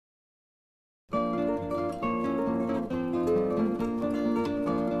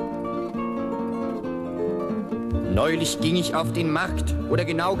Neulich ging ich auf den Markt, oder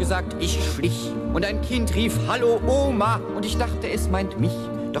genau gesagt, ich schlich. Und ein Kind rief, Hallo Oma, und ich dachte, es meint mich.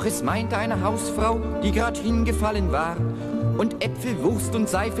 Doch es meinte eine Hausfrau, die grad hingefallen war. Und Äpfel, Wurst und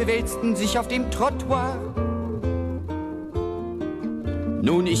Seife wälzten sich auf dem Trottoir.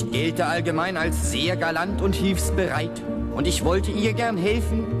 Nun, ich gelte allgemein als sehr galant und hilfsbereit. Und ich wollte ihr gern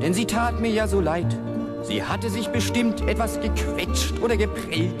helfen, denn sie tat mir ja so leid. Sie hatte sich bestimmt etwas gequetscht oder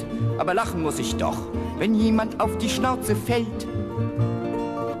geprellt. Aber lachen muss ich doch, wenn jemand auf die Schnauze fällt.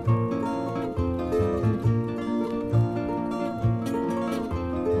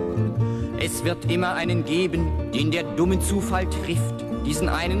 Es wird immer einen geben, den der dumme Zufall trifft. Diesen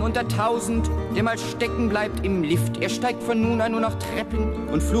einen unter 1000, der mal stecken bleibt im Lift. Er steigt von nun an nur noch Treppen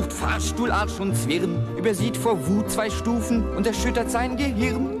und flucht Fahrstuhlarsch und Zwirn, übersieht vor Wut 2 Stufen und erschüttert sein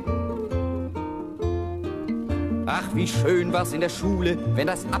Gehirn. Ach, wie schön war's in der Schule, wenn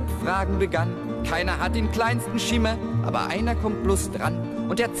das Abfragen begann. Keiner hat den kleinsten Schimmer, aber einer kommt bloß dran.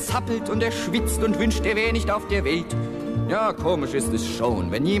 Und er zappelt und er schwitzt und wünscht, er wäre nicht auf der Welt. Ja, komisch ist es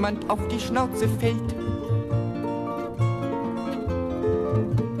schon, wenn jemand auf die Schnauze fällt.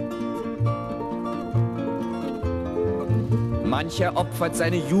 Mancher opfert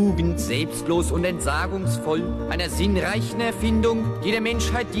seine Jugend selbstlos und entsagungsvoll einer sinnreichen Erfindung, die der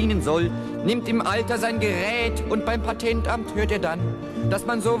Menschheit dienen soll, nimmt im Alter sein Gerät und beim Patentamt hört er dann, dass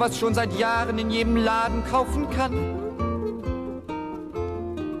man sowas schon seit Jahren in jedem Laden kaufen kann.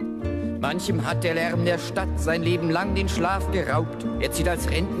 Manchem hat der Lärm der Stadt sein Leben lang den Schlaf geraubt. Er zieht als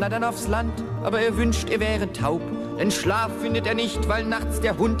Rentner dann aufs Land, aber er wünscht, er wäre taub. Denn Schlaf findet er nicht, weil nachts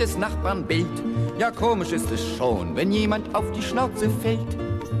der Hund des Nachbarn bellt. Ja, komisch ist es schon, wenn jemand auf die Schnauze fällt.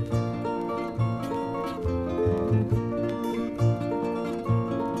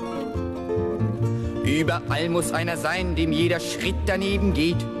 Überall muss einer sein, dem jeder Schritt daneben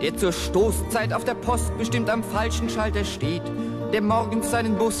geht, der zur Stoßzeit auf der Post bestimmt am falschen Schalter steht, der morgens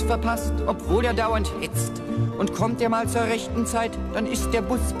seinen Bus verpasst, obwohl er dauernd hetzt. Und kommt er mal zur rechten Zeit, dann ist der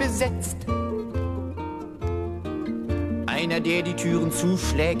Bus besetzt. Einer, der die Türen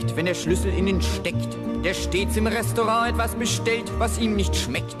zuschlägt, wenn der Schlüssel in ihn steckt, der stets im Restaurant etwas bestellt, was ihm nicht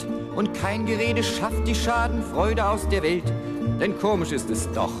schmeckt. Und kein Gerede schafft die Schadenfreude aus der Welt. Denn komisch ist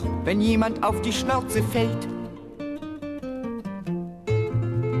es doch, wenn jemand auf die Schnauze fällt.